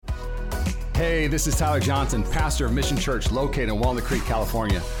Hey, this is Tyler Johnson, pastor of Mission Church located in Walnut Creek,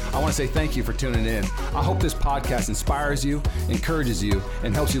 California. I want to say thank you for tuning in. I hope this podcast inspires you, encourages you,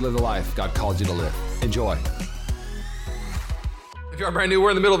 and helps you live the life God called you to live. Enjoy. If you are brand new, we're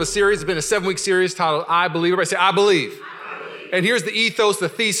in the middle of a series. It's been a 7-week series titled I Believe. Everybody say, I believe. And here's the ethos, the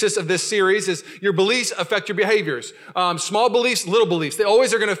thesis of this series is your beliefs affect your behaviors. Small beliefs, little beliefs, they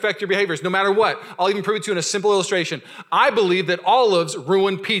always are going to affect your behaviors no matter what. I'll even prove it to you in a simple illustration. I believe that olives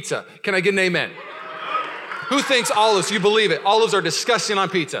ruin pizza. Can I get an amen? Who thinks olives? You believe it. Olives are disgusting on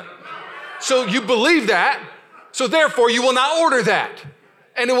pizza. So you believe that, so therefore you will not order that.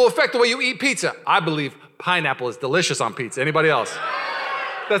 And it will affect the way you eat pizza. I believe pineapple is delicious on pizza. Anybody else?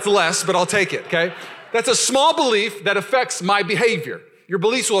 That's less, but I'll take it, okay? That's a small belief that affects my behavior. Your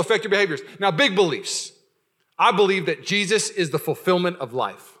beliefs will affect your behaviors. Now, big beliefs. I believe that Jesus is the fulfillment of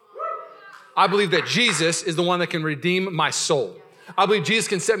life. I believe that Jesus is the one that can redeem my soul. I believe Jesus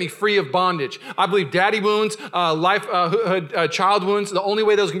can set me free of bondage. I believe daddy wounds, child wounds, the only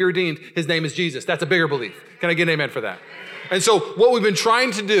way those can be redeemed, his name is Jesus. That's a bigger belief. Can I get an amen for that? And so what we've been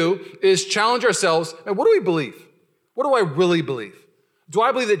trying to do is challenge ourselves. And what do we believe? What do I really believe? Do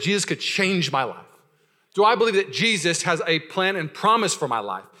I believe that Jesus could change my life? Do I believe that Jesus has a plan and promise for my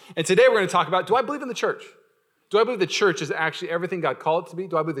life? And today we're going to talk about, do I believe in the church? Do I believe the church is actually everything God called it to be?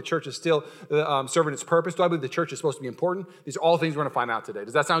 Do I believe the church is still serving its purpose? Do I believe the church is supposed to be important? These are all things we're going to find out today.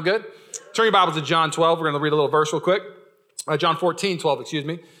 Does that sound good? Turn your Bibles to John 12. We're going to read a little verse real quick. John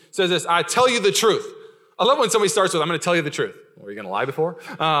 14:12, says this, I tell you the truth. I love when somebody starts with, I'm going to tell you the truth. Were you going to lie before?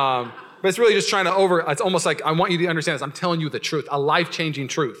 But it's really just trying to it's almost like I want you to understand this. I'm telling you the truth, a life-changing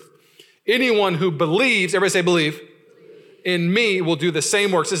truth. Anyone who believes, everybody say believe, in me will do the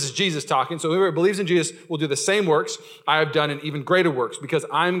same works. This is Jesus talking. So whoever believes in Jesus will do the same works I have done and even greater works because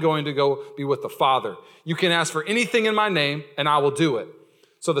I'm going to go be with the Father. You can ask for anything in my name and I will do it.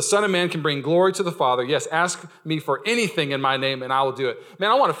 So the Son of Man can bring glory to the Father. Yes, ask me for anything in my name and I will do it.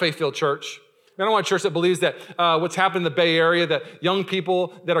 Man, I want a faith-filled church. Man, I want a church that believes that what's happened in the Bay Area, that young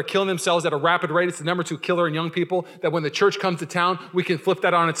people that are killing themselves at a rapid rate, it's the number 2 killer in young people, that when the church comes to town, we can flip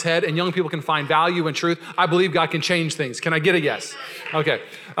that on its head and young people can find value and truth. I believe God can change things. Can I get a yes? Okay.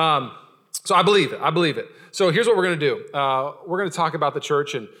 So I believe it. So here's what we're going to do. We're going to talk about the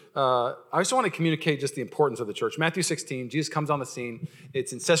church, and I just want to communicate just the importance of the church. Matthew 16, Jesus comes on the scene.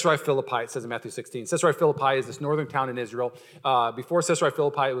 It's in Caesarea Philippi, it says in Matthew 16. Caesarea Philippi is this northern town in Israel. Before Caesarea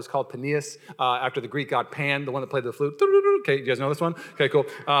Philippi, it was called Paneas, after the Greek god Pan, the one that played the flute. Okay, you guys know this one? Okay, cool.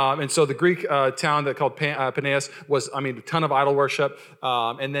 And so the Greek town that called Paneas was, a ton of idol worship.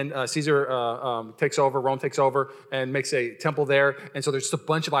 And then Caesar takes over, Rome takes over, and makes a temple there. And so there's just a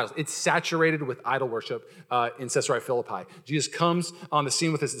bunch of idols. It's saturated with idol worship in Caesarea Philippi. Jesus comes on the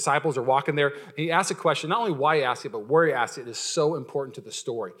scene with his disciples. They're walking there. He asks a question. Not only why he asked it, but where he asked it is so important to the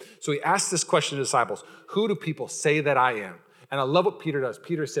story. So he asks this question to the disciples. Who do people say that I am? And I love what Peter does.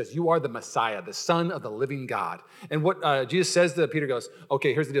 Peter says, you are the Messiah, the Son of the living God. And what Jesus says to Peter goes,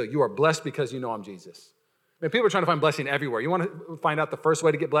 okay, here's the deal. You are blessed because you know I'm Jesus. People are trying to find blessing everywhere. You want to find out the first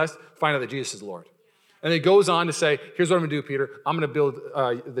way to get blessed? Find out that Jesus is Lord. And it goes on to say, here's what I'm going to do, Peter. I'm going to build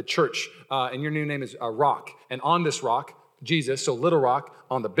the church, and your new name is Rock. And on this rock, Jesus, so little rock,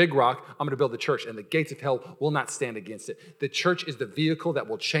 on the big rock, I'm going to build the church, and the gates of hell will not stand against it. The church is the vehicle that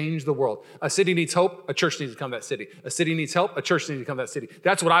will change the world. A city needs hope, a church needs to come to that city. A city needs help, a church needs to come to that city.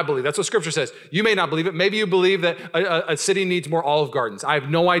 That's what I believe. That's what Scripture says. You may not believe it. Maybe you believe that a city needs more Olive Gardens. I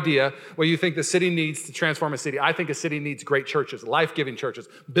have no idea what you think the city needs to transform a city. I think a city needs great churches, life-giving churches,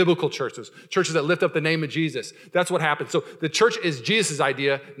 biblical churches, churches that lift up the name of Jesus. That's what happens. So the church is Jesus'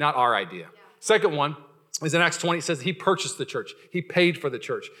 idea, not our idea. Second one is in Acts 20, it says he purchased the church. He paid for the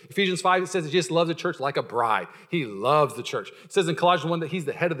church. Ephesians 5, it says that Jesus loves the church like a bride. He loves the church. It says in Colossians 1 that he's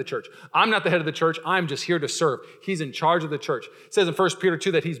the head of the church. I'm not the head of the church. I'm just here to serve. He's in charge of the church. It says in 1 Peter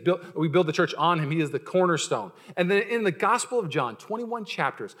 2 that we build the church on him. He is the cornerstone. And then in the Gospel of John, 21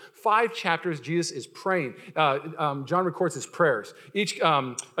 chapters, 5 chapters, Jesus is praying. John records his prayers. Each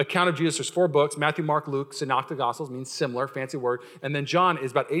account of Jesus, there's 4 books, Matthew, Mark, Luke. Synoptic Gospels means similar, fancy word. And then John is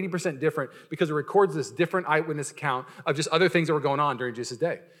about 80% different because it records this different eyewitness account of just other things that were going on during Jesus'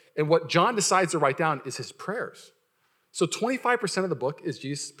 day. And what John decides to write down is his prayers. So 25% of the book is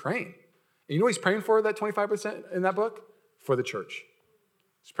Jesus praying. And you know what he's praying for, that 25% in that book? For the church.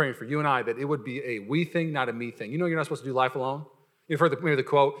 He's praying for you and I that it would be a we thing, not a me thing. You know you're not supposed to do life alone? You've heard maybe the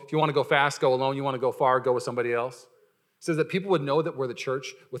quote, if you want to go fast, go alone. You want to go far, go with somebody else. It says that people would know that we're the church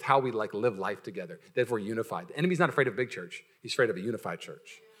with how we live life together, that we're unified. The enemy's not afraid of a big church. He's afraid of a unified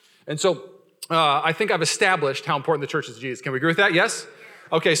church. And so I think I've established how important the church is to Jesus. Can we agree with that? Yes?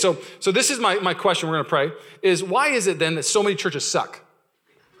 Okay, so this is my question we're going to pray, is why is it then that so many churches suck?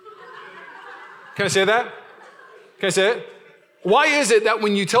 Can I say that? Can I say it? Why is it that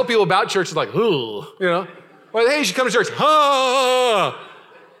when you tell people about church, it's like, ooh, you know? Well, hey, you should come to church.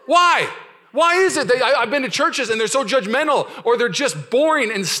 Why? Why is it that I've been to churches and they're so judgmental, or they're just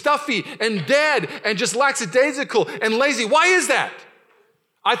boring and stuffy and dead and just lackadaisical and lazy? Why is that?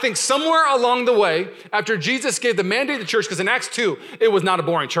 I think somewhere along the way, after Jesus gave the mandate to the church, because in Acts 2, it was not a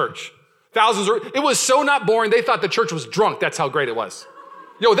boring church. It was so not boring, they thought the church was drunk. That's how great it was.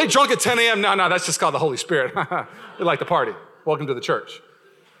 Yo, they drunk at 10 a.m.? No, that's just called the Holy Spirit. They like to party. Welcome to the church.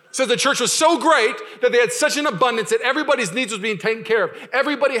 It says the church was so great that they had such an abundance that everybody's needs was being taken care of.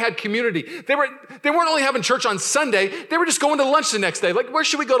 Everybody had community. They weren't only having church on Sunday, they were just going to lunch the next day. Like, where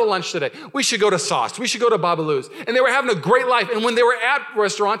should we go to lunch today? We should go to Sauce. We should go to Babalu's. And they were having a great life. And when they were at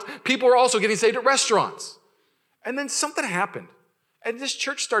restaurants, people were also getting saved at restaurants. And then something happened. And this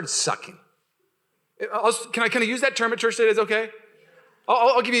church started sucking. Can I use that term at church today? Is it okay?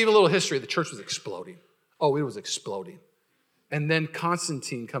 I'll give you even a little history. The church was exploding. Oh, it was exploding. And then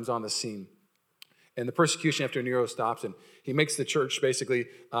Constantine comes on the scene. And the persecution after Nero stops, and he makes the church basically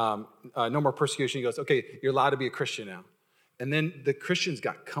no more persecution. He goes, okay, you're allowed to be a Christian now. And then the Christians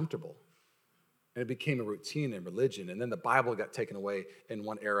got comfortable. And it became a routine and religion. And then the Bible got taken away in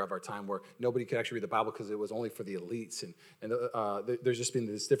one era of our time where nobody could actually read the Bible because it was only for the elites. And there's just been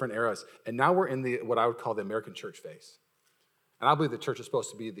these different eras. And now we're in what I would call the American church phase. And I believe the church is supposed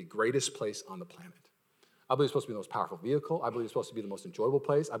to be the greatest place on the planet. I believe it's supposed to be the most powerful vehicle. I believe it's supposed to be the most enjoyable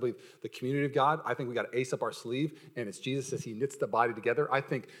place. I believe the community of God. I think we got to ace up our sleeve, and it's Jesus as he knits the body together. I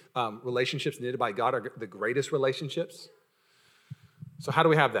think relationships knitted by God are the greatest relationships. So how do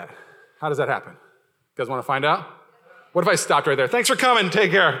we have that? How does that happen? You guys want to find out? What if I stopped right there? Thanks for coming. Take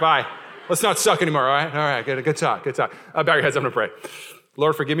care. Bye. Let's not suck anymore, all right? All right, good talk. Bow your heads. I'm going to pray.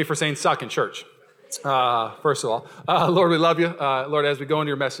 Lord, forgive me for saying suck in church. First of all, Lord, we love you. Lord, as we go into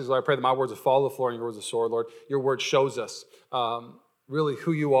your message, Lord, I pray that my words will fall to the floor and your words will soar, Lord. Your word shows us really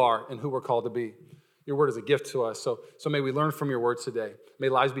who you are and who we're called to be. Your word is a gift to us. So may we learn from your words today. May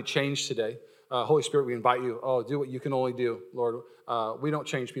lives be changed today. Holy Spirit, we invite you. Do what you can only do, Lord. We don't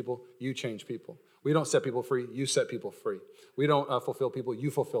change people. You change people. We don't set people free. You set people free. We don't fulfill people.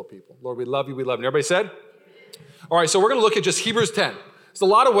 You fulfill people. Lord, we love you. We love you. Everybody said? All right, so we're going to look at just Hebrews 10. It's a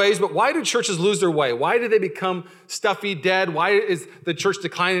lot of ways, but why do churches lose their way? Why do they become stuffy, dead? Why is the church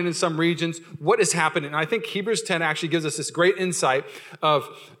declining in some regions? What is happening? And I think Hebrews 10 actually gives us this great insight of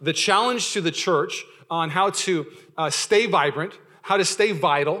the challenge to the church on how to stay vibrant, how to stay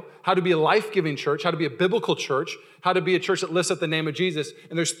vital, how to be a life-giving church, how to be a biblical church, how to be a church that lifts up the name of Jesus.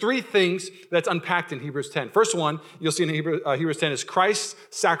 And there's three things that's unpacked in Hebrews 10. First one, you'll see in Hebrews 10 is Christ's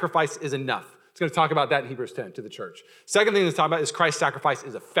sacrifice is enough. It's going to talk about that in Hebrews 10 to the church. Second thing to talk about is Christ's sacrifice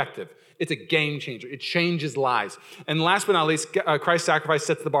is effective. It's a game changer. It changes lives. And last but not least, Christ's sacrifice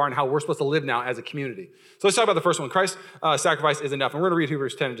sets the bar on how we're supposed to live now as a community. So let's talk about the first one. Christ's sacrifice is enough. And we're going to read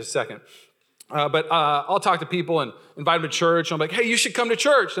Hebrews 10 in just a second. But I'll talk to people and invite them to church. And I'm like, hey, you should come to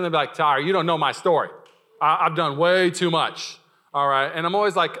church. And they'll be like, Tyler, you don't know my story. I've done way too much. All right. And I'm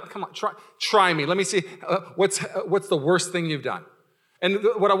always like, come on, try me. Let me see what's the worst thing you've done. And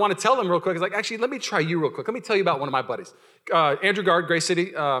what I want to tell them real quick is like, actually, let me try you real quick. Let me tell you about one of my buddies. Andrew Gard, Grace City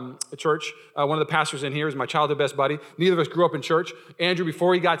Church, one of the pastors in here is my childhood best buddy. Neither of us grew up in church. Andrew,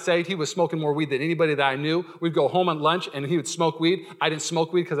 before he got saved, he was smoking more weed than anybody that I knew. We'd go home on lunch and he would smoke weed. I didn't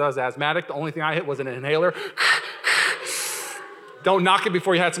smoke weed because I was asthmatic. The only thing I hit was an inhaler. Don't knock it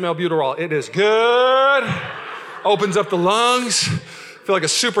before you had some albuterol. It is good. Opens up the lungs. Feel like a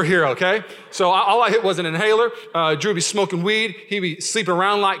superhero, okay? So all I hit was an inhaler. Drew would be smoking weed. He'd be sleeping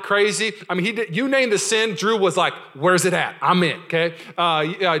around like crazy. I mean, you name the sin, Drew was like, where's it at? I'm in, okay?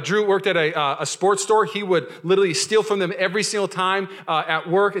 Drew worked at a sports store. He would literally steal from them every single time at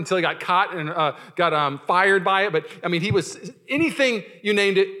work until he got caught and got fired by it. But I mean, he was, anything you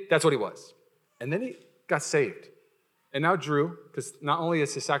named it, that's what he was. And then he got saved. And now Drew, because not only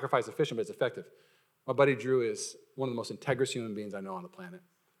is his sacrifice efficient, but it's effective. My buddy Drew is one of the most integrous human beings I know on the planet.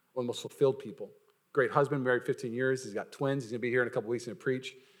 One of the most fulfilled people. Great husband, married 15 years. He's got twins. He's going to be here in a couple weeks and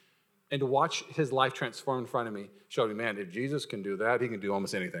preach. And to watch his life transform in front of me showed me, man, if Jesus can do that, he can do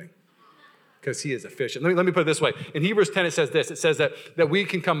almost anything. Because he is efficient. Let me put it this way. In Hebrews 10, it says this. It says that we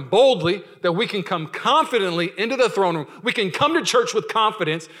can come boldly, that we can come confidently into the throne room. We can come to church with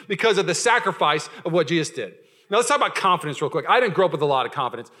confidence because of the sacrifice of what Jesus did. Now, let's talk about confidence real quick. I didn't grow up with a lot of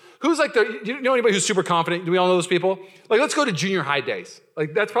confidence. Who's like do you know anybody who's super confident? Do we all know those people? Like, let's go to junior high days.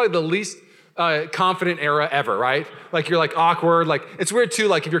 Like, that's probably the least confident era ever, right? Like you're like awkward. Like it's weird too.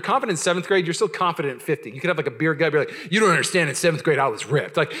 Like if you're confident in 7th grade, you're still confident in 50. You could have like a beer gut. You're like, you don't understand. In 7th grade, I was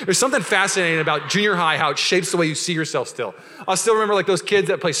ripped. Like there's something fascinating about junior high, how it shapes the way you see yourself still. I still remember like those kids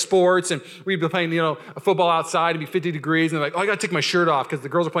that play sports and we'd be playing, football outside and be 50 degrees and they're like, oh, I got to take my shirt off because the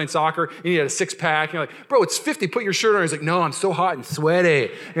girls are playing soccer and you had a 6-pack. And you're like, bro, it's 50. Put your shirt on. He's like, no, I'm so hot and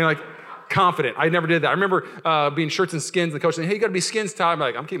sweaty. And you're like, confident. I never did that. I remember being shirts and skins. The coach saying, hey, you got to be skins, Todd. I'm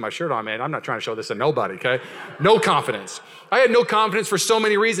like, I'm keeping my shirt on, man. I'm not trying to show this to nobody, okay? No confidence. I had no confidence for so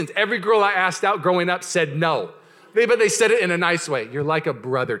many reasons. Every girl I asked out growing up said no. But they said it in a nice way. You're like a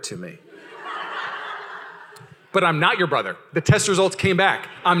brother to me. But I'm not your brother. The test results came back.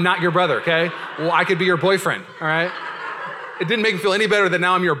 I'm not your brother, okay? Well, I could be your boyfriend, all right? It didn't make me feel any better that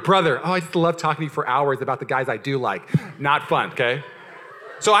now I'm your brother. Oh, I just love talking to you for hours about the guys I do like. Not fun, okay?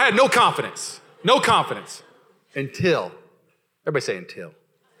 So I had no confidence until, everybody say until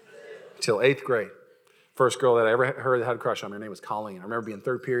 8th grade. First girl that I ever heard that had a crush on me, her name was Colleen. I remember being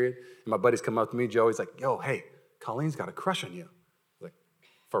 3rd period, and my buddies come up to me, Joey's like, yo, hey, Colleen's got a crush on you. I was like,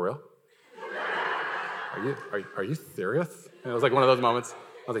 for real? Are you serious? And it was like one of those moments.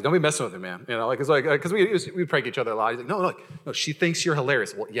 I was like, don't be messing with her, man. Because we prank each other a lot. He's like, no, she thinks you're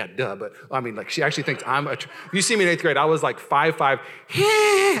hilarious. Well, yeah, duh, but I mean, like, she actually thinks I'm you see me in 8th grade, I was like 5'5",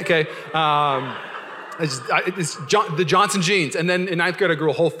 okay? The Johnson jeans, and then in 9th grade, I grew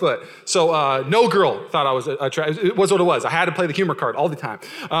a whole foot. So no girl thought I was attractive. It was what it was. I had to play the humor card all the time,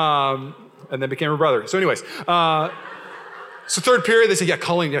 and then became her brother. So anyways, so 3rd period, they said, yeah,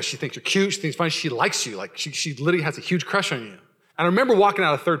 Colleen, yeah, she thinks you're cute, she thinks funny, she likes you. Like, she literally has a huge crush on you. And I remember walking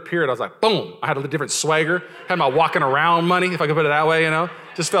out of 3rd period, I was like, boom, I had a different swagger, had my walking around money, if I could put it that way,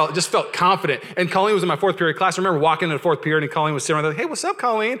 just felt confident. And Colleen was in my 4th period class. I remember walking in the 4th period and Colleen was sitting around there, hey, what's up,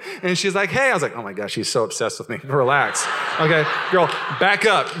 Colleen? And she's like, hey, I was like, oh my gosh, she's so obsessed with me. Relax, okay? Girl, back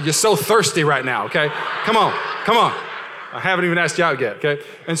up. You're so thirsty right now, okay? Come on. I haven't even asked you out yet, okay?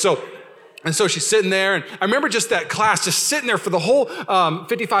 And so she's sitting there, and I remember just that class, just sitting there for the whole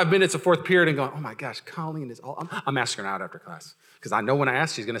 55 minutes of 4th period and going, oh my gosh, Colleen is all, I'm asking her out after class. Because I know when I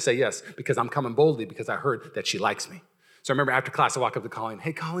ask, she's gonna say yes, because I'm coming boldly because I heard that she likes me. So I remember after class, I walk up to Colleen,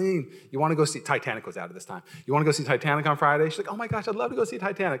 hey Colleen, you wanna go see, Titanic was out at this time. You wanna go see Titanic on Friday? She's like, oh my gosh, I'd love to go see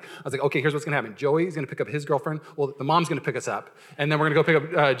Titanic. I was like, okay, here's what's gonna happen. Joey's gonna pick up his girlfriend. Well, the mom's gonna pick us up. And then we're gonna go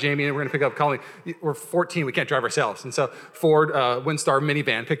pick up Jamie and we're gonna pick up Colleen. We're 14, we can't drive ourselves. And so Ford Windstar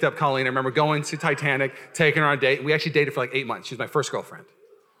minivan picked up Colleen. I remember going to Titanic, taking her on a date. We actually dated for like 8 months. She was my first girlfriend.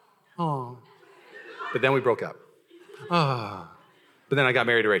 Oh. But then we broke up. Oh. But then I got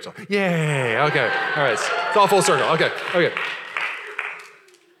married to Rachel. Yay, okay, all right. It's all full circle, okay.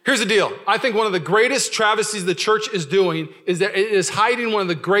 Here's the deal. I think one of the greatest travesties the church is doing is that it is hiding one of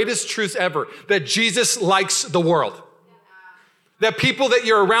the greatest truths ever, that Jesus likes the world. That people that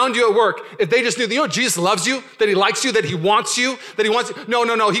you're around you at work, if they just knew, Jesus loves you, that he likes you, that he wants you,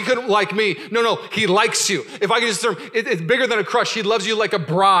 No, he couldn't like me. No, he likes you. If I could just it's bigger than a crush. He loves you like a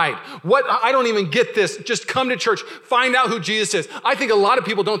bride. What? I don't even get this. Just come to church, find out who Jesus is. I think a lot of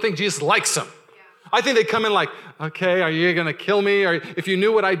people don't think Jesus likes them. I think they come in like, okay, are you gonna kill me? Or if you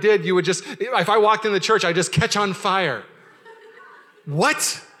knew what I did, you would just, if I walked in the church, I'd just catch on fire.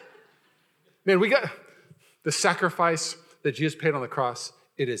 What? Man, we got the sacrifice that Jesus paid on the cross.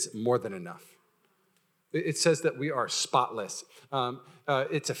 It is more than enough. It says that we are spotless.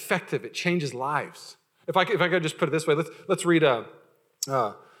 It's effective. It changes lives. If I could just put it this way, let's read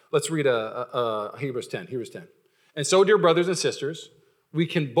Hebrews 10. Hebrews 10. And so, dear brothers and sisters, we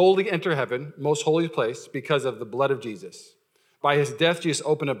can boldly enter heaven, most holy place, because of the blood of Jesus. By his death, Jesus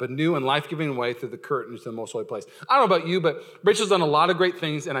opened up a new and life-giving way through the curtain to the most holy place. I don't know about you, but Rachel's done a lot of great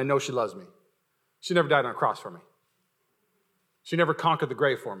things, and I know she loves me. She never died on a cross for me. She never conquered the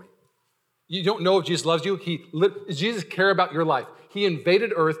grave for me. You don't know if Jesus loves you. Does Jesus care about your life? He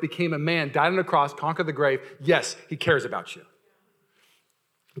invaded earth, became a man, died on a cross, conquered the grave. Yes, he cares about you.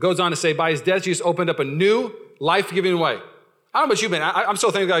 It goes on to say, by his death, Jesus opened up a new life-giving way. I don't know about you, man. I'm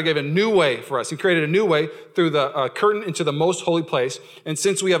so thankful God gave a new way for us. He created a new way through the curtain into the most holy place. And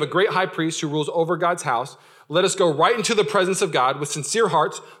since we have a great high priest who rules over God's house, let us go right into the presence of God with sincere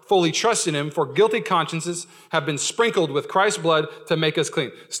hearts, fully trust in him, for guilty consciences have been sprinkled with Christ's blood to make us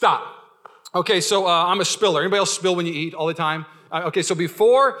clean. Stop. Okay, so I'm a spiller. Anybody else spill when you eat all the time? Okay, so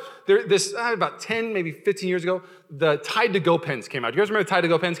before about 10, maybe 15 years ago, the Tide to Go pens came out. Do you guys remember the Tide to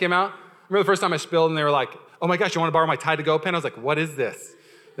Go pens came out? I remember the first time I spilled and they were like, oh my gosh, you want to borrow my Tide to Go pen? I was like, what is this?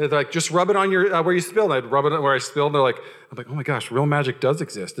 They're like, just rub it on your where you spilled. I'd rub it where I spilled. They're like, I'm like, oh my gosh, real magic does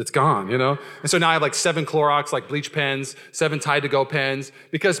exist. It's gone, And so now I have like 7 Clorox, like bleach pens, 7 Tide to Go pens.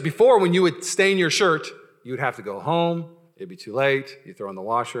 Because before, when you would stain your shirt, you'd have to go home. It'd be too late. You throw in the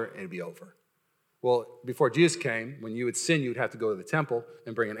washer, and it'd be over. Well, before Jesus came, when you would sin, you would have to go to the temple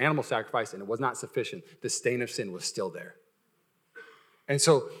and bring an animal sacrifice, and it was not sufficient. The stain of sin was still there. And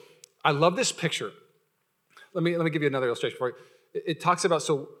so I love this picture. Let me give you another illustration for you. It talks about,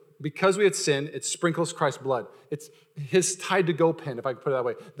 so because we had sinned, it sprinkles Christ's blood. It's his tied to go pen, if I can put it that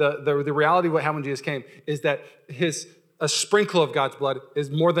way. The reality of what happened when Jesus came is that a sprinkle of God's blood is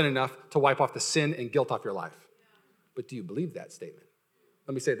more than enough to wipe off the sin and guilt off your life. But do you believe that statement?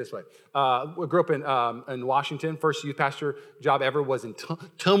 Let me say it this way. I grew up in Washington. First youth pastor job ever was in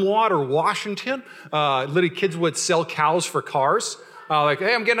Tumwater, Washington. Little kids would sell cows for cars. Like,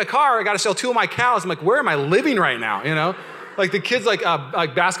 hey, I'm getting a car. I got to sell 2 of my cows. I'm like, where am I living right now? You know, like the kids like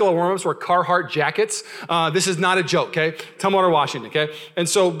basketball warm-ups were Carhartt jackets. This is not a joke, okay? Tumwater, Washington, okay? And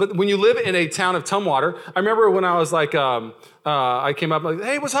so, but when you live in a town of Tumwater, I remember when I was like, I came up like,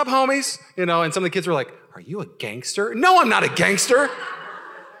 hey, what's up, homies? You know, and some of the kids were like, are you a gangster? No, I'm not a gangster.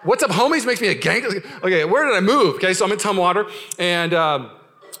 What's up, homies? Makes me a gangster. Okay, where did I move? Okay, so I'm in Tumwater, and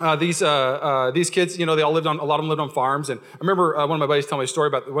these kids, you know, a lot of them lived on farms. And I remember one of my buddies telling me a story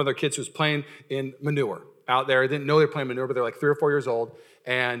about one of their kids who was playing in manure out there. They didn't know they were playing manure, but they're like 3 or 4 years old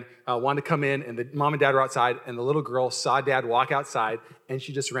and wanted to come in. And the mom and dad were outside, and the little girl saw dad walk outside, and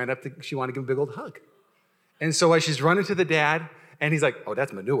she just ran up she wanted to give him a big old hug. And so as she's running to the dad, and he's like, oh,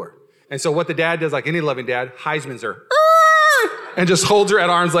 that's manure. And so what the dad does, like any loving dad, Heisman's her and just holds her at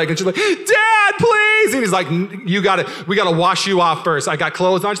arm's length. And she's like, Dad, please. And he's like, we got to wash you off first. I got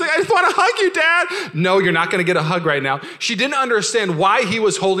clothes on. She's like, I just want to hug you, Dad. No, you're not going to get a hug right now. She didn't understand why he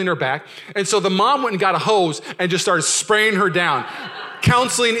was holding her back. And so the mom went and got a hose and just started spraying her down.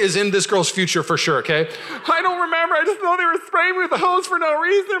 Counseling is in this girl's future for sure, okay? I don't remember. I just know they were spraying me with a hose for no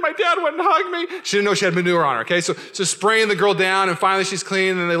reason. My dad wouldn't hug me. She didn't know she had manure on her, okay? So spraying the girl down, and finally she's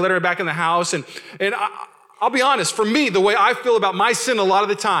clean, and they let her back in the house. And I'll be honest, for me, the way I feel about my sin a lot of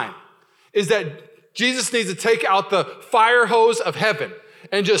the time is that Jesus needs to take out the fire hose of heaven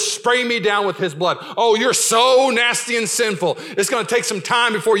and just spray me down with his blood. Oh, you're so nasty and sinful. It's going to take some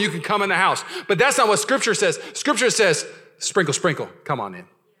time before you can come in the house. But that's not what Scripture says. Scripture says, sprinkle, sprinkle, come on in.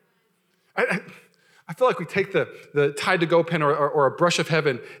 I feel like we take the tied to go pen or a brush of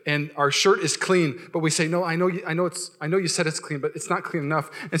heaven, and our shirt is clean, but we say, no, I know you said it's clean, but it's not clean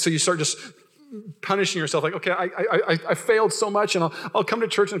enough. And so you start just punishing yourself, like, okay, I failed so much, and I'll come to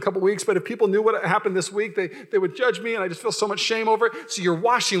church in a couple weeks, but if people knew what happened this week, they would judge me, and I just feel so much shame over it. So you're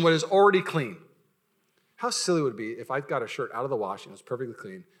washing what is already clean. How silly would it be if I got a shirt out of the wash and it was perfectly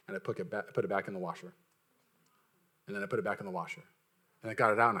clean, and I put it back in the washer, and then I put it back in the washer, and I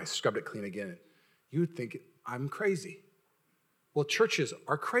got it out and I scrubbed it clean again. You would think I'm crazy. Well, churches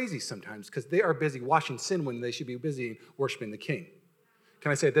are crazy sometimes because they are busy washing sin when they should be busy worshiping the King.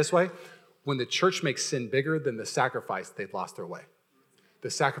 Can I say it this way? When the church makes sin bigger than the sacrifice, they've lost their way.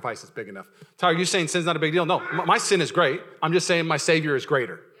 The sacrifice is big enough. Tyler, you saying sin's not a big deal? No, my sin is great. I'm just saying my Savior is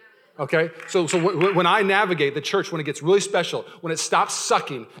greater. Okay? So when I navigate the church, when it gets really special, when it stops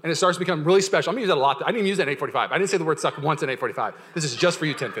sucking and it starts to become really special, I'm going to use that a lot. I didn't even use that in 845. I didn't say the word suck once in 845. This is just for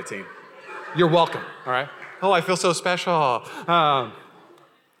you, 1015. You're welcome, all right? Oh, I feel so special.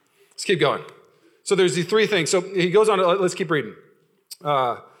 Let's keep going. So there's these 3 things. So he goes on, let's keep reading.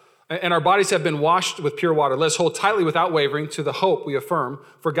 And our bodies have been washed with pure water. Let us hold tightly without wavering to the hope we affirm,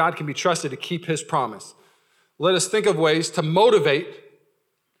 for God can be trusted to keep his promise. Let us think of ways to motivate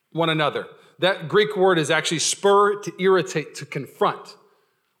one another. That Greek word is actually spur, to irritate, to confront.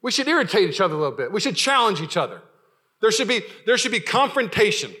 We should irritate each other a little bit. We should challenge each other. There should be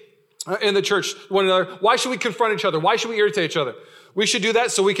confrontation in the church, one another. Why should we confront each other? Why should we irritate each other? We should do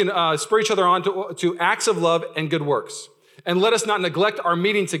that so we can spur each other on to acts of love and good works. And let us not neglect our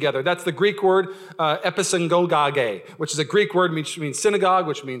meeting together. That's the Greek word episynagogage, which is a Greek word which means synagogue,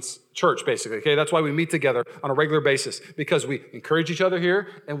 which means church, basically. Okay, that's why we meet together on a regular basis, because we encourage each other here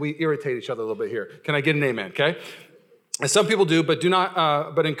and we irritate each other a little bit here. Can I get an amen? Okay. And some people do, but do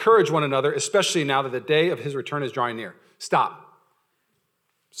not. But encourage one another, especially now that the day of his return is drawing near. Stop.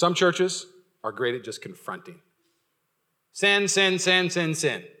 Some churches are great at just confronting. Sin, sin, sin, sin,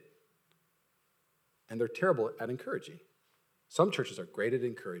 sin. And they're terrible at encouraging. Some churches are great at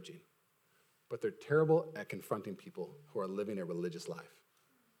encouraging, but they're terrible at confronting people who are living a religious life.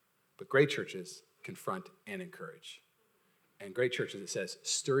 But great churches confront and encourage. And great churches, it says,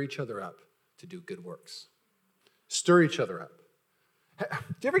 stir each other up to do good works. Stir each other up. Do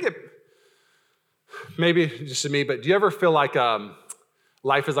you ever get, maybe just to me, but do you ever feel like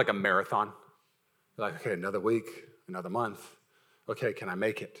life is like a marathon? You're like, okay, another week, another month. Okay, can I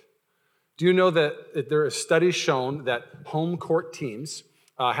make it? Do you know that there are studies shown that home court teams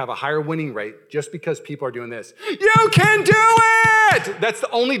have a higher winning rate just because people are doing this? You can do it! That's the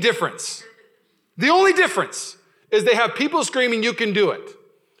only difference. The only difference is they have people screaming, you can do it.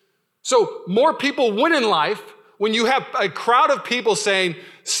 So more people win in life when you have a crowd of people saying,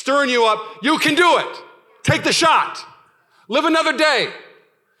 stirring you up, you can do it. Take the shot. Live another day.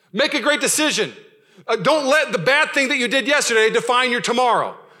 Make a great decision. Don't let the bad thing that you did yesterday define your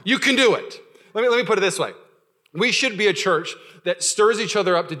tomorrow. You can do it. Let me put it this way. We should be a church that stirs each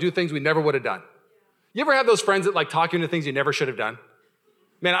other up to do things we never would have done. You ever have those friends that like talk you into things you never should have done?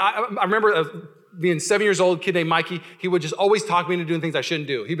 Man, I remember being 7 years old, a kid named Mikey, he would just always talk me into doing things I shouldn't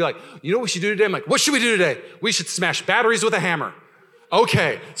do. He'd be like, you know what we should do today? I'm like, what should we do today? We should smash batteries with a hammer.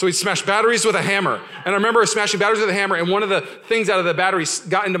 Okay, so he smashed batteries with a hammer. And I remember smashing batteries with a hammer, and one of the things out of the batteries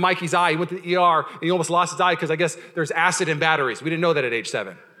got into Mikey's eye. He went to the ER, and he almost lost his eye because I guess there's acid in batteries. We didn't know that at age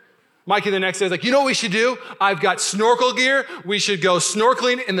 7. Mikey the next day was like, you know what we should do? I've got snorkel gear. We should go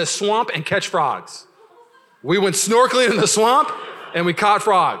snorkeling in the swamp and catch frogs. We went snorkeling in the swamp, and we caught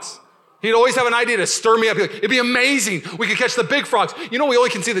frogs. He'd always have an idea to stir me up. He'd like, it'd be amazing. We could catch the big frogs. You know, we only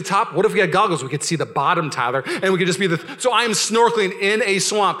can see the top. What if we had goggles? We could see the bottom, Tyler, and we could just be so I am snorkeling in a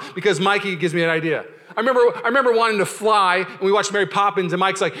swamp because Mikey gives me an idea. I remember wanting to fly, and we watched Mary Poppins, and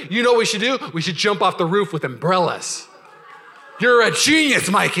Mike's like, you know what we should do? We should jump off the roof with umbrellas. You're a genius,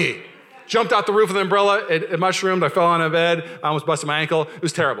 Mikey. Jumped out the roof with an umbrella. It mushroomed. I fell on a bed. I almost busted my ankle. It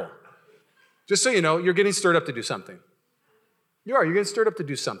was terrible. Just so you know, you're getting stirred up to do something. You're getting stirred up to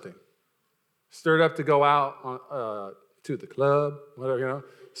do something. Stirred up to go out to the club, whatever, you know.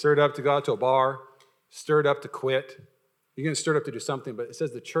 Stirred up to go out to a bar. Stirred up to quit. You're getting stirred up to do something, but it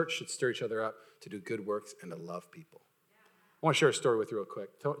says the church should stir each other up to do good works and to love people. I want to share a story with you real quick.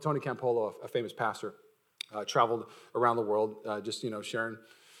 Tony Campolo, a famous pastor, traveled around the world, just, sharing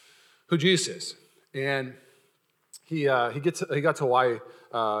who Jesus is. And he got to Hawaii. He's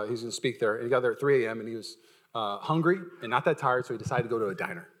going to speak there. And he got there at 3 a.m. and he was hungry and not that tired, so he decided to go to a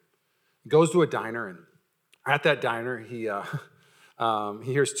diner. He goes to a diner, and at that diner, he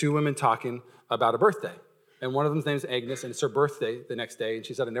hears 2 women talking about a birthday. And one of them's name is Agnes, and it's her birthday the next day. And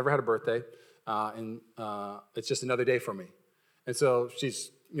she said, I never had a birthday, and it's just another day for me. And so she's,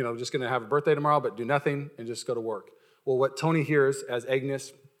 just going to have a birthday tomorrow, but do nothing and just go to work. Well, what Tony hears as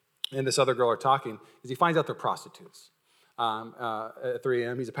Agnes and this other girl are talking is he finds out they're prostitutes. At 3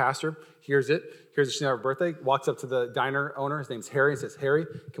 a.m., he's a pastor, hears that she doesn't have a birthday, walks up to the diner owner, his name's Harry, and says, Harry,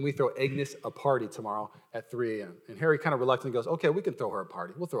 can we throw Agnes a party tomorrow at 3 a.m.? And Harry kind of reluctantly goes, okay, we can throw her a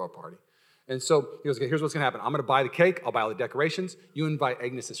party. We'll throw her a party. And so he goes, okay, here's what's going to happen. I'm going to buy the cake. I'll buy all the decorations. You invite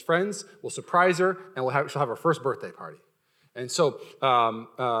Agnes's friends. We'll surprise her, and she'll have her first birthday party. And so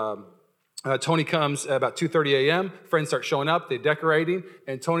Tony comes at about 2:30 a.m. Friends start showing up. They're decorating.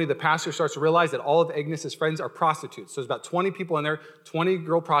 And Tony, the pastor, starts to realize that all of Agnes's friends are prostitutes. So there's about 20 people in there, 20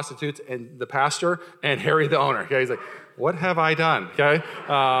 girl prostitutes, and the pastor and Harry, the owner. Okay, he's like, what have I done? Okay,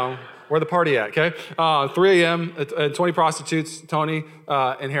 where the party at? Okay, 3 a.m., 20 prostitutes, Tony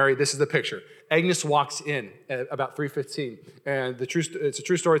and Harry. This is the picture. Agnes walks in at about 3:15. And it's a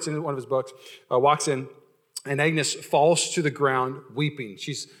true story. It's in one of his books. Walks in. And Agnes falls to the ground weeping.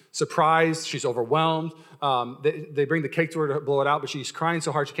 She's surprised. She's overwhelmed. They bring the cake to her to blow it out, but she's crying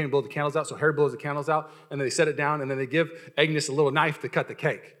so hard she can't blow the candles out. So Harry blows the candles out, and then they set it down, and then they give Agnes a little knife to cut the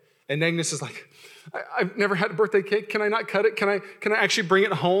cake. And Agnes is like, I've never had a birthday cake. Can I not cut it? Can I actually bring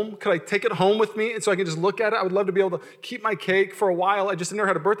it home? Could I take it home with me and so I can just look at it? I would love to be able to keep my cake for a while. I just never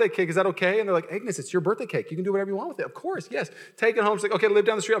had a birthday cake. Is that okay? And they're like, Agnes, it's your birthday cake. You can do whatever you want with it. Of course, yes. Take it home. She's like, okay, live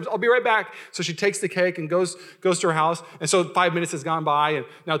down the street. I'll be right back. So she takes the cake and goes to her house. And so 5 minutes has gone by, and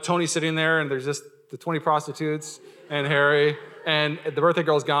now Tony's sitting there, and there's just the 20 prostitutes and Harry, and the birthday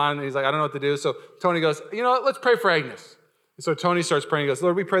girl's gone. And he's like, I don't know what to do. So Tony goes, you know what? Let's pray for Agnes. So Tony starts praying. He goes,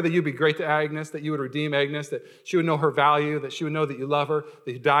 Lord, we pray that you'd be great to Agnes, that you would redeem Agnes, that she would know her value, that she would know that you love her,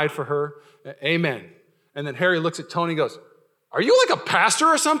 that you died for her. Amen. And then Harry looks at Tony and goes, are you like a pastor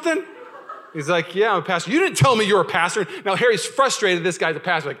or something? He's like, yeah, I'm a pastor. You didn't tell me you were a pastor. Now Harry's frustrated. This guy's a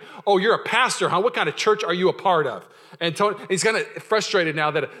pastor. Like, oh, you're a pastor, huh? What kind of church are you a part of? And he's kind of frustrated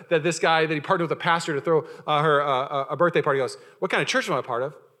now that this guy, that he partnered with a pastor to throw her a birthday party. He goes, what kind of church am I a part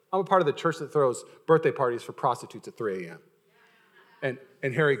of? I'm a part of the church that throws birthday parties for prostitutes at 3 a.m.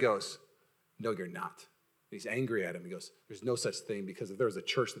 And Harry goes, no, you're not. He's angry at him. He goes, there's no such thing, because if there was a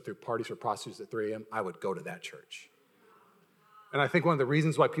church that threw parties for prostitutes at 3 a.m., I would go to that church. And I think one of the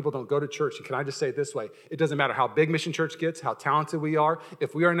reasons why people don't go to church, and can I just say it this way, it doesn't matter how big Mission Church gets, how talented we are,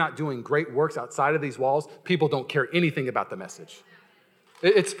 if we are not doing great works outside of these walls, people don't care anything about the message.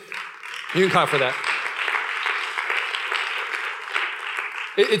 You can clap for that.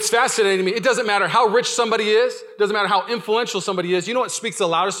 It's fascinating to me. It doesn't matter how rich somebody is. It doesn't matter how influential somebody is. You know what speaks the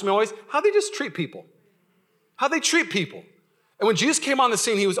loudest to me always? How they just treat people. How they treat people. And when Jesus came on the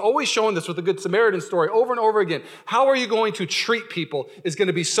scene, he was always showing this with the Good Samaritan story over and over again. How are you going to treat people is going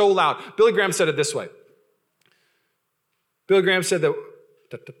to be so loud. Billy Graham said it this way. Billy Graham said that,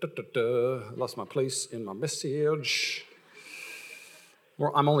 I lost my place in my message.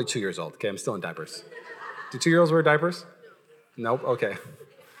 Well, I'm only 2 years old, okay? I'm still in diapers. Do 2-year-olds wear diapers? Nope, okay.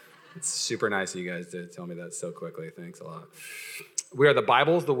 It's super nice of you guys to tell me that so quickly. Thanks a lot. We are the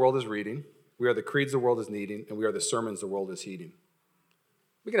Bibles the world is reading. We are the creeds the world is needing. And we are the sermons the world is heeding.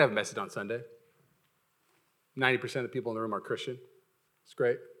 We can have a message on Sunday. 90% of the people in the room are Christian. It's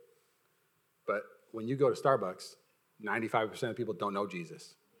great. But when you go to Starbucks, 95% of people don't know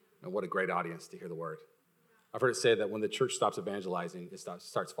Jesus. And what a great audience to hear the word. I've heard it say that when the church stops evangelizing, it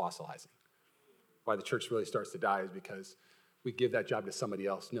starts fossilizing. Why the church really starts to die is because we give that job to somebody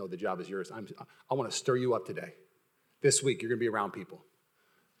else. No, the job is yours. I want to stir you up today. This week, you're going to be around people.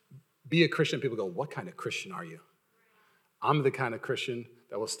 Be a Christian. People go, what kind of Christian are you? I'm the kind of Christian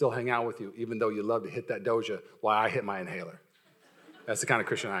that will still hang out with you, even though you love to hit that doja while I hit my inhaler. That's the kind of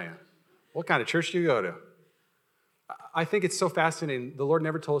Christian I am. What kind of church do you go to? I think it's so fascinating. The Lord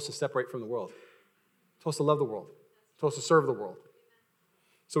never told us to separate from the world. He told us to love the world. He told us to serve the world.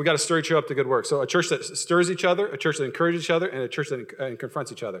 So we got to stir each other up to good work. So a church that stirs each other, a church that encourages each other, and a church that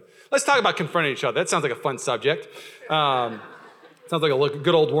confronts each other. Let's talk about confronting each other. That sounds like a fun subject. Sounds like a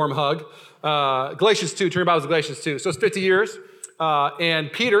good old warm hug. Galatians 2, turn your Bibles to Galatians 2. So it's 50 years.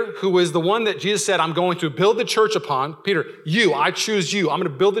 And Peter, who is the one that Jesus said, I'm going to build the church upon. Peter, I choose you. I'm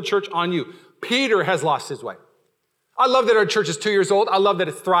going to build the church on you. Peter has lost his way. I love that our church is 2 years old. I love that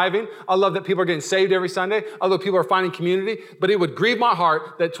it's thriving. I love that people are getting saved every Sunday. I love people are finding community. But it would grieve my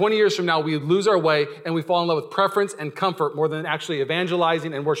heart that 20 years from now, we lose our way and we fall in love with preference and comfort more than actually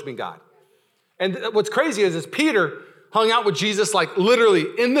evangelizing and worshiping God. And what's crazy is Peter hung out with Jesus like literally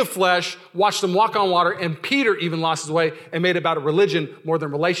in the flesh, watched him walk on water, and Peter even lost his way and made it about a religion more than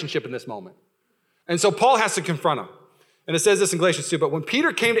relationship in this moment. And so Paul has to confront him. And it says this in Galatians 2, but when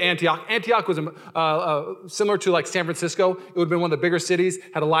Peter came to Antioch was similar to like San Francisco. It would have been one of the bigger cities,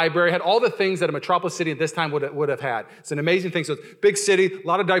 had a library, had all the things that a metropolis city at this time would have had. It's an amazing thing. So it's a big city, a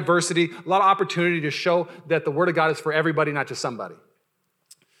lot of diversity, a lot of opportunity to show that the word of God is for everybody, not just somebody.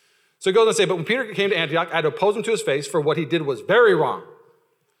 So he goes on to say, but when Peter came to Antioch, I had to oppose him to his face, for what he did was very wrong.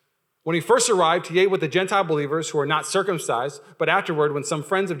 When he first arrived, he ate with the Gentile believers who were not circumcised, but afterward, when some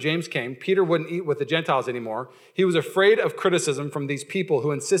friends of James came, Peter wouldn't eat with the Gentiles anymore. He was afraid of criticism from these people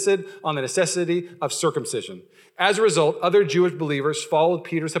who insisted on the necessity of circumcision. As a result, other Jewish believers followed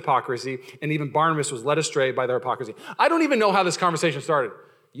Peter's hypocrisy, and even Barnabas was led astray by their hypocrisy. I don't even know how this conversation started.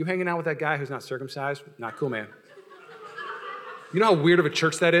 You hanging out with that guy who's not circumcised? Not cool, man. You know how weird of a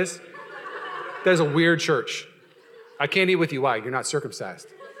church that is? That is a weird church. I can't eat with you. Why? You're not circumcised.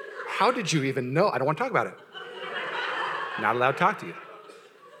 How did you even know? I don't want to talk about it. Not allowed to talk to you.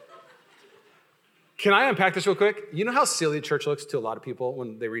 Can I unpack this real quick? You know how silly the church looks to a lot of people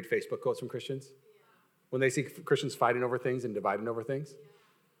when they read Facebook quotes from Christians? When they see Christians fighting over things and dividing over things?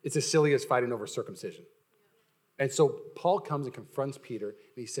 It's as silly as fighting over circumcision. And so Paul comes and confronts Peter, and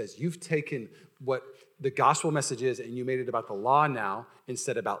he says, you've taken what the gospel message is, and you made it about the law now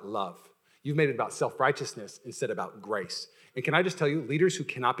instead about love. You've made it about self-righteousness instead about grace. And can I just tell you, leaders who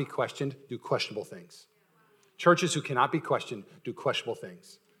cannot be questioned do questionable things. Churches who cannot be questioned do questionable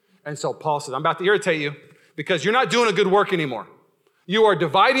things. And so Paul says, I'm about to irritate you because you're not doing a good work anymore. You are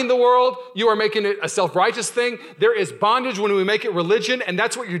dividing the world. You are making it a self-righteous thing. There is bondage when we make it religion, and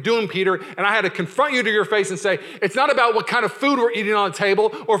that's what you're doing, Peter. And I had to confront you to your face and say, it's not about what kind of food we're eating on the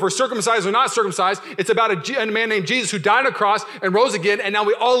table or if we're circumcised or not circumcised. It's about a man named Jesus who died on a cross and rose again, and now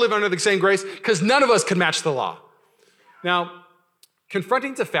we all live under the same grace because none of us can match the law. Now,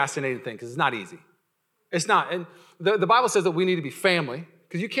 confronting is a fascinating thing because it's not easy. It's not. And the Bible says that we need to be family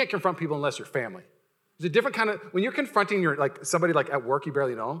because you can't confront people unless you're family. There's a different kind of, when you're confronting somebody like at work you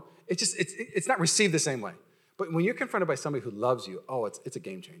barely know them, it's not received the same way. But when you're confronted by somebody who loves you, it's a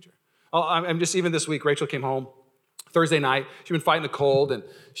game changer. I'm just, even this week, Rachel came home Thursday night. She'd been fighting the cold, and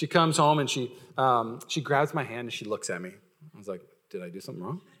she comes home and she grabs my hand and she looks at me. I was like, did I do something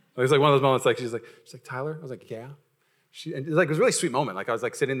wrong? It was like one of those moments, she's like, Tyler? I was like, yeah. It was a really sweet moment. I was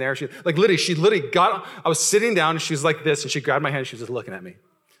sitting there. She literally got, I was sitting down and she was like this, and she grabbed my hand and she was just looking at me.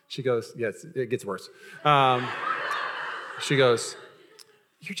 She goes, yes, it gets worse. She goes,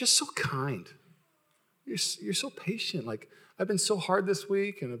 you're just so kind. You're so patient. I've been so hard this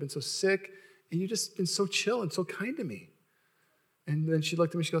week and I've been so sick, and you've just been so chill and so kind to me. And then she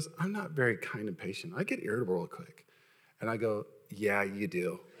looked at me, she goes, I'm not very kind and patient. I get irritable real quick. And I go, yeah, you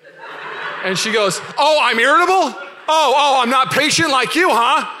do. And she goes, oh, I'm irritable? Oh, I'm not patient like you,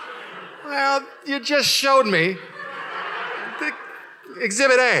 huh? Well, you just showed me.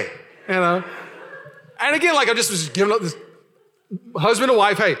 Exhibit A, you know? And again, like I just was giving up this husband and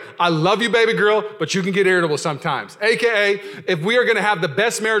wife, hey, I love you, baby girl, but you can get irritable sometimes. AKA, if we are gonna have the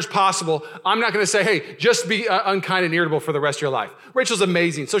best marriage possible, I'm not gonna say, hey, just be unkind and irritable for the rest of your life. Rachel's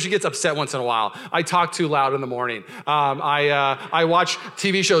amazing, so she gets upset once in a while. I talk too loud in the morning. I watch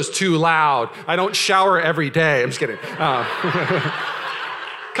TV shows too loud. I don't shower every day. I'm just kidding.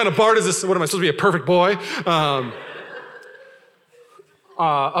 Kind of Bart is this, what am I supposed to be, a perfect boy?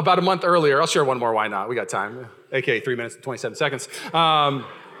 About a month earlier, I'll share one more, why not? We got time. AKA 3 minutes and 27 seconds.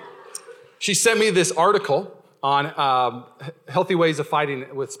 She sent me this article on healthy ways of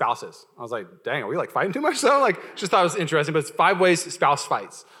fighting with spouses. I was like, dang, are we like fighting too much? So like, just thought it was interesting, but it's 5 ways spouse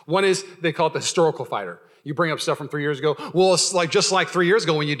fights. One is, they call it the historical fighter. You bring up stuff from 3 years ago. Well, it's like just like 3 years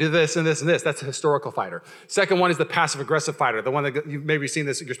ago when you did this and this and this. That's a historical fighter. Second one is the passive-aggressive fighter, the one that you've maybe seen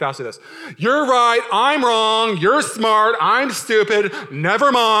this, your spouse do this. You're right, I'm wrong, you're smart, I'm stupid,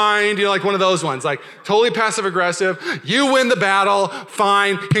 never mind. You know, like one of those ones, like totally passive-aggressive. You win the battle,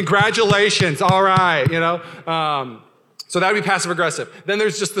 fine, congratulations, all right, you know. So that would be passive-aggressive. Then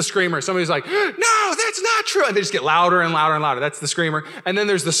there's just the screamer. Somebody's like, no, that's not true. And they just get louder and louder and louder. That's the screamer. And then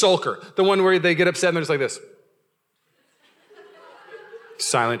there's the sulker, the one where they get upset and they're just like this.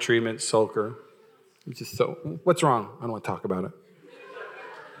 Silent treatment, sulker. It's just so, what's wrong? I don't want to talk about it.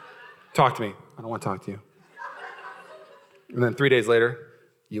 Talk to me. I don't want to talk to you. And then 3 days later,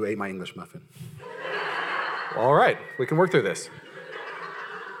 you ate my English muffin. All right, we can work through this.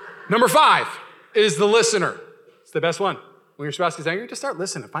 Number 5 is the listener. It's the best one. When your spouse gets angry, just start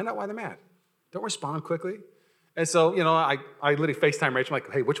listening. Find out why they're mad. Don't respond quickly. And so, you know, I literally FaceTime Rachel. I'm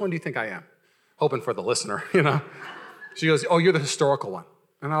like, hey, which one do you think I am? Hoping for the listener, you know. She goes, oh, you're the historical one.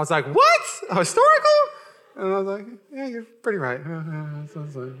 And I was like, what? Historical? And I was like, yeah, you're pretty right.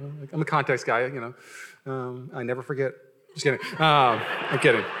 I'm a context guy, you know. I never forget. Just kidding. I'm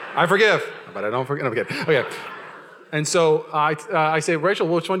kidding. I forgive, but I don't forget. No, I'm kidding. Okay. And so I say, Rachel,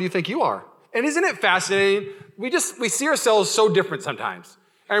 which one do you think you are? And isn't it fascinating? We see ourselves so different sometimes.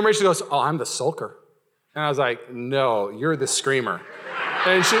 And Rachel goes, oh, I'm the sulker. And I was like, no, you're the screamer.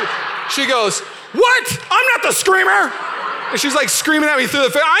 And she goes, what? I'm not the screamer. And she's like screaming at me through the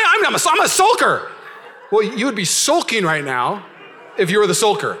face. I'm a sulker. Well, you would be sulking right now if you were the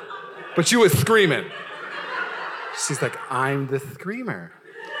sulker, but you were screaming. She's like, I'm the screamer.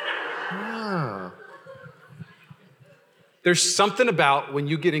 Oh. There's something about when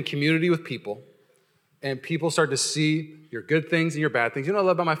you get in community with people and people start to see your good things and your bad things. You know what I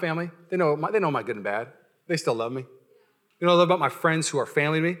love about my family? They know my good and bad. They still love me. You know what I love about my friends who are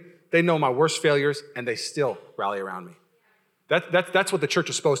family to me? They know my worst failures and they still rally around me. That's what the church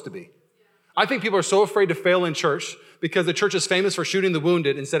is supposed to be. I think people are so afraid to fail in church because the church is famous for shooting the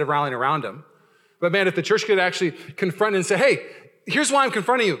wounded instead of rallying around them. But man, if the church could actually confront and say, hey, here's why I'm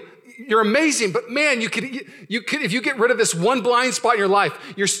confronting you. You're amazing, but man, you could if you get rid of this one blind spot in your life,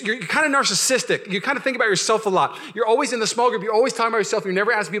 you're kind of narcissistic. You kind of think about yourself a lot. You're always in the small group. You're always talking about yourself. You're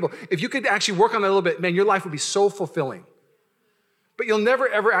never asking people. If you could actually work on that a little bit, man, your life would be so fulfilling. But you'll never,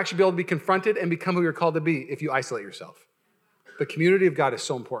 ever actually be able to be confronted and become who you're called to be if you isolate yourself. The community of God is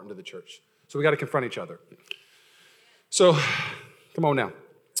so important to the church. So we got to confront each other. So come on now.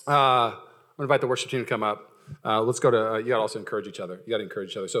 I'm going to invite the worship team to come up. Let's go to, you got to also encourage each other. You got to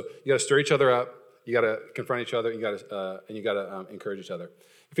encourage each other. So you got to stir each other up. You got to confront each other. And you got to encourage each other.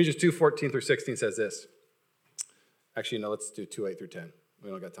 Ephesians 2:14 through 16 says this. Actually, no, let's do 2:8 through 10. We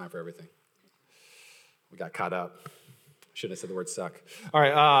don't got time for everything. We got caught up. Shouldn't have said the word suck. All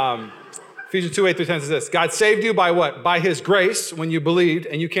right. Ephesians 2:8 through 10 says this. God saved you by what? By his grace when you believed,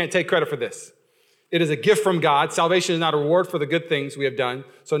 and you can't take credit for this. It is a gift from God. Salvation is not a reward for the good things we have done,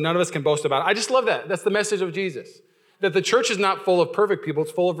 so none of us can boast about it. I just love that. That's the message of Jesus. That the church is not full of perfect people.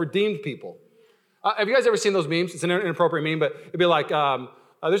 It's full of redeemed people. Have you guys ever seen those memes? It's an inappropriate meme, but it'd be like,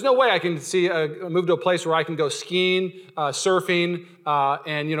 there's no way I can move to a place where I can go skiing, surfing,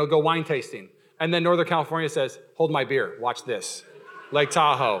 and go wine tasting. And then Northern California says, hold my beer, watch this. Lake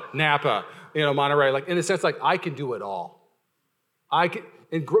Tahoe, Napa, Monterey. Like in a sense, like I can do it all.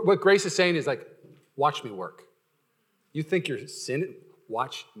 And what Grace is saying is like, watch me work. You think you're sinning?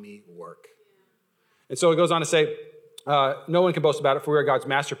 Watch me work. And so it goes on to say, no one can boast about it, for we are God's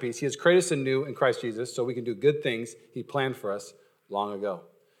masterpiece. He has created us anew in Christ Jesus so we can do good things he planned for us long ago.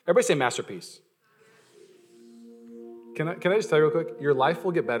 Everybody say masterpiece. Can I just tell you real quick? Your life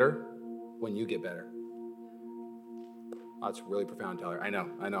will get better when you get better. Oh, that's really profound, Tyler. I know.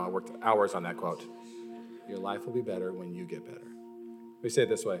 I worked hours on that quote. Your life will be better when you get better. Let me say it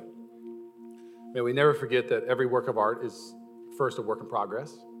this way. May we never forget that every work of art is first a work in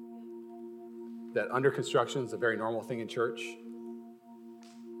progress. That under construction is a very normal thing in church.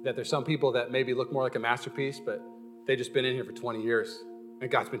 that there's some people that maybe look more like a masterpiece, but they've just been in here for 20 years, and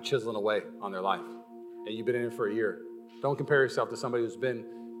God's been chiseling away on their life, and you've been in here for a year. Don't compare yourself to somebody who's been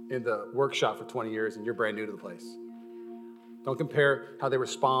in the workshop for 20 years and you're brand new to the place. Don't compare how they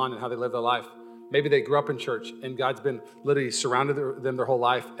respond and how they live their life. Maybe they grew up in church and God's been literally surrounded them their whole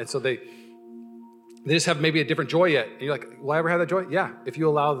life, and so they just have maybe a different joy yet. And you're like, will I ever have that joy? Yeah, if you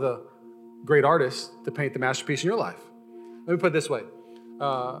allow the great artist to paint the masterpiece in your life. Let me put it this way.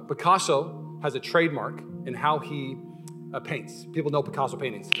 Picasso has a trademark in how he paints. People know Picasso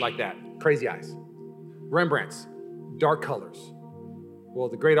paintings like that. Crazy eyes. Rembrandt's, dark colors. Well,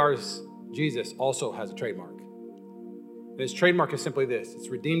 the great artist, Jesus, also has a trademark. And his trademark is simply this. It's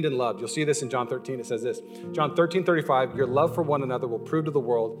redeemed and loved. You'll see this in John 13. It says this. John 13:35, your love for one another will prove to the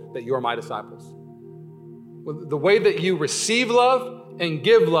world that you are my disciples. The way that you receive love and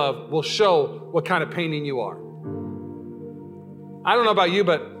give love will show what kind of painting you are. I don't know about you,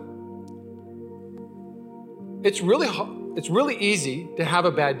 but it's really easy to have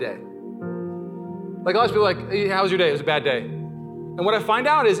a bad day. Like a lot of people are like, hey, how was your day? It was a bad day. And what I find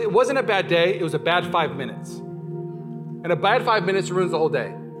out is it wasn't a bad day, it was a bad 5 minutes. And a bad 5 minutes ruins the whole day.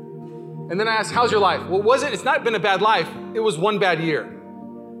 And then I ask, how's your life? Well, it's not been a bad life, it was one bad year.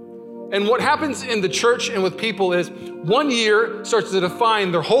 And what happens in the church and with people is 1 year starts to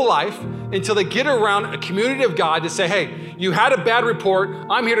define their whole life until they get around a community of God to say, hey, you had a bad report.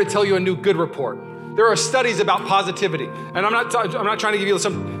 I'm here to tell you a new good report. There are studies about positivity. And I'm not trying to give you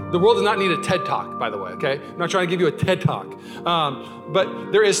the world does not need a TED Talk, by the way, okay? I'm not trying to give you a TED Talk.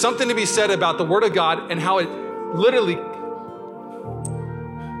 But there is something to be said about the Word of God and how it literally,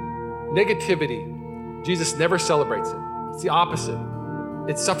 negativity, Jesus never celebrates it. It's the opposite.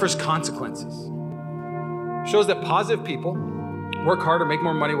 It suffers consequences. It shows that positive people work harder, make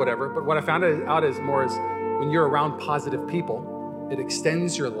more money, whatever. But what I found out is when you're around positive people, it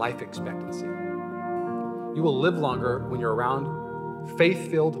extends your life expectancy. You will live longer when you're around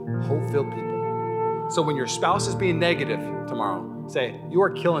faith-filled, hope-filled people. So when your spouse is being negative tomorrow, say, you are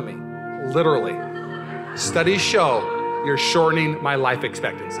killing me, literally. Studies show you're shortening my life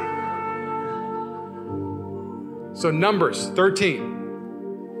expectancy. So Numbers 13.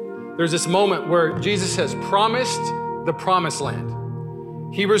 There's this moment where Jesus has promised the promised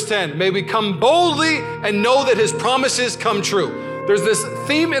land. Hebrews 10, may we come boldly and know that his promises come true. There's this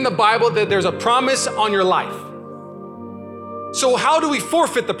theme in the Bible that there's a promise on your life. So how do we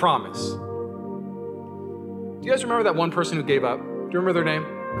forfeit the promise? Do you guys remember that one person who gave up? Do you remember their name?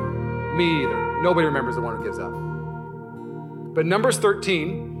 Me either. Nobody remembers the one who gives up. But Numbers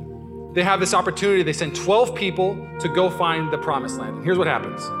 13, they have this opportunity. They send 12 people to go find the promised land. And here's what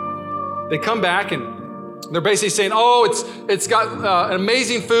happens. They come back and they're basically saying, oh, it's got an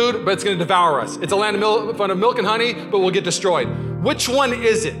amazing food, but it's going to devour us. It's a land of milk and honey, but we'll get destroyed. Which one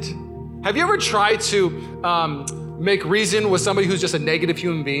is it? Have you ever tried to make reason with somebody who's just a negative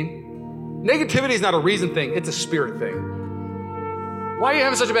human being? Negativity is not a reason thing. It's a spirit thing. Why are you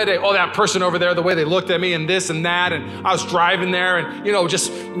having such a bad day? Oh, that person over there, the way they looked at me and this and that, and I was driving there and,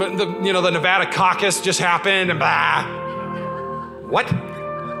 just, the Nevada caucus just happened and blah. What?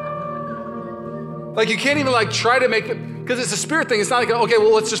 Like you can't even try to make it, because it's a spirit thing. It's not like, okay,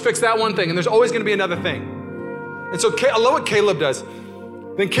 well, let's just fix that one thing. And there's always going to be another thing. And so I love what Caleb does.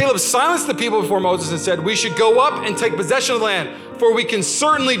 Then Caleb silenced the people before Moses and said, we should go up and take possession of the land, for we can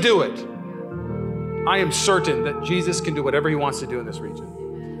certainly do it. I am certain that Jesus can do whatever he wants to do in this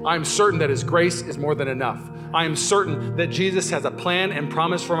region. I am certain that his grace is more than enough. I am certain that Jesus has a plan and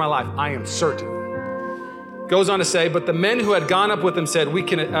promise for my life. I am certain. Goes on to say, but the men who had gone up with him said, we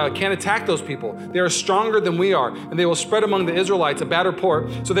can't attack those people. They are stronger than we are, and they will spread among the Israelites a bad report.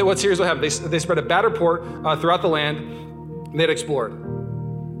 So here's what happened. They spread a bad report throughout the land, and they'd explored.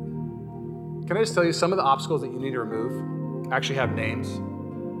 Can I just tell you, some of the obstacles that you need to remove actually have names.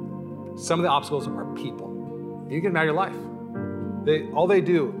 Some of the obstacles are people. You get them out of your life. All they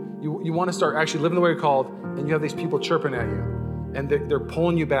do, you want to start actually living the way you're called, and you have these people chirping at you, and they're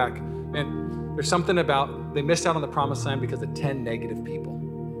pulling you back. And there's something about, they missed out on the promised land because of 10 negative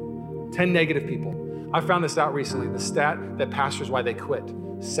people. 10 negative people. I found this out recently, the stat that pastors, why they quit.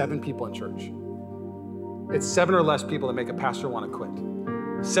 7 people in church. It's 7 or less people that make a pastor want to quit.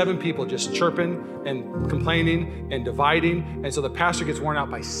 7 people just chirping and complaining and dividing. And so the pastor gets worn out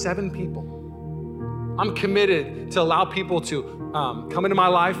by 7 people. I'm committed to allow people to come into my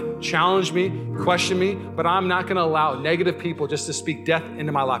life, challenge me, question me, but I'm not going to allow negative people just to speak death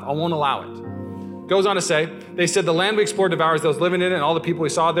into my life. I won't allow it. Goes on to say, they said, the land we explored devours those living in it, and all the people we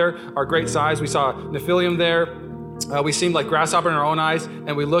saw there are great size. We saw Nephilim there. We seemed like grasshopper in our own eyes,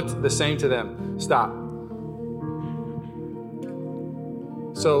 and we looked the same to them. Stop.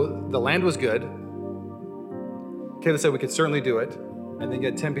 So the land was good. Caleb said we could certainly do it. And then you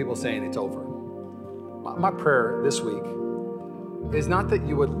had 10 people saying it's over. My prayer this week is not that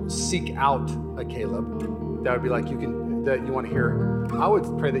you would seek out a Caleb that would be like that you want to hear. I would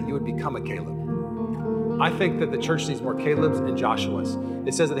pray that you would become a Caleb. I think that the church needs more Calebs and Joshuas.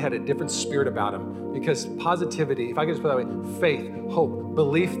 It says that they had a different spirit about them because positivity, if I could just put it that way, faith, hope,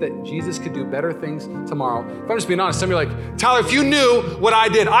 belief that Jesus could do better things tomorrow. If I'm just being honest, some of you are like, Tyler, if you knew what I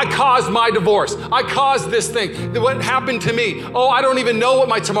did, I caused my divorce. I caused this thing. What happened to me? Oh, I don't even know what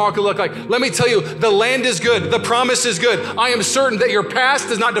my tomorrow could look like. Let me tell you, the land is good. The promise is good. I am certain that your past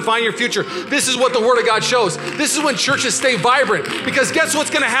does not define your future. This is what the Word of God shows. This is when churches stay vibrant because guess what's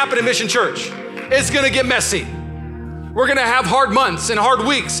going to happen in Mission Church? It's going to get messy. We're going to have hard months and hard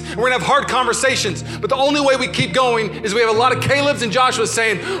weeks. And we're going to have hard conversations. But the only way we keep going is we have a lot of Calebs and Joshuas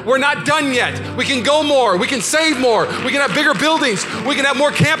saying, we're not done yet. We can go more. We can save more. We can have bigger buildings. We can have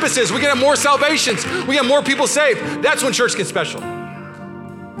more campuses. We can have more salvations. We can have more people saved. That's when church gets special.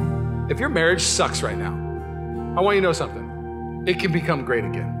 If your marriage sucks right now, I want you to know something. It can become great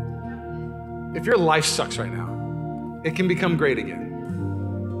again. If your life sucks right now, it can become great again.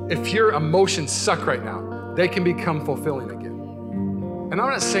 If your emotions suck right now, they can become fulfilling again. And I'm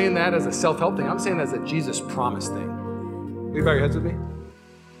not saying that as a self-help thing. I'm saying that as a Jesus promise thing. Will you bow your heads with me?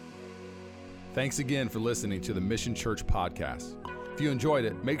 Thanks again for listening to the Mission Church podcast. If you enjoyed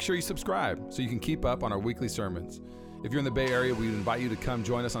it, make sure you subscribe so you can keep up on our weekly sermons. If you're in the Bay Area, we invite you to come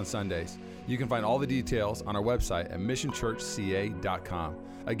join us on Sundays. You can find all the details on our website at missionchurchca.com.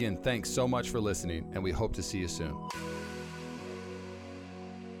 Again, thanks so much for listening, and we hope to see you soon.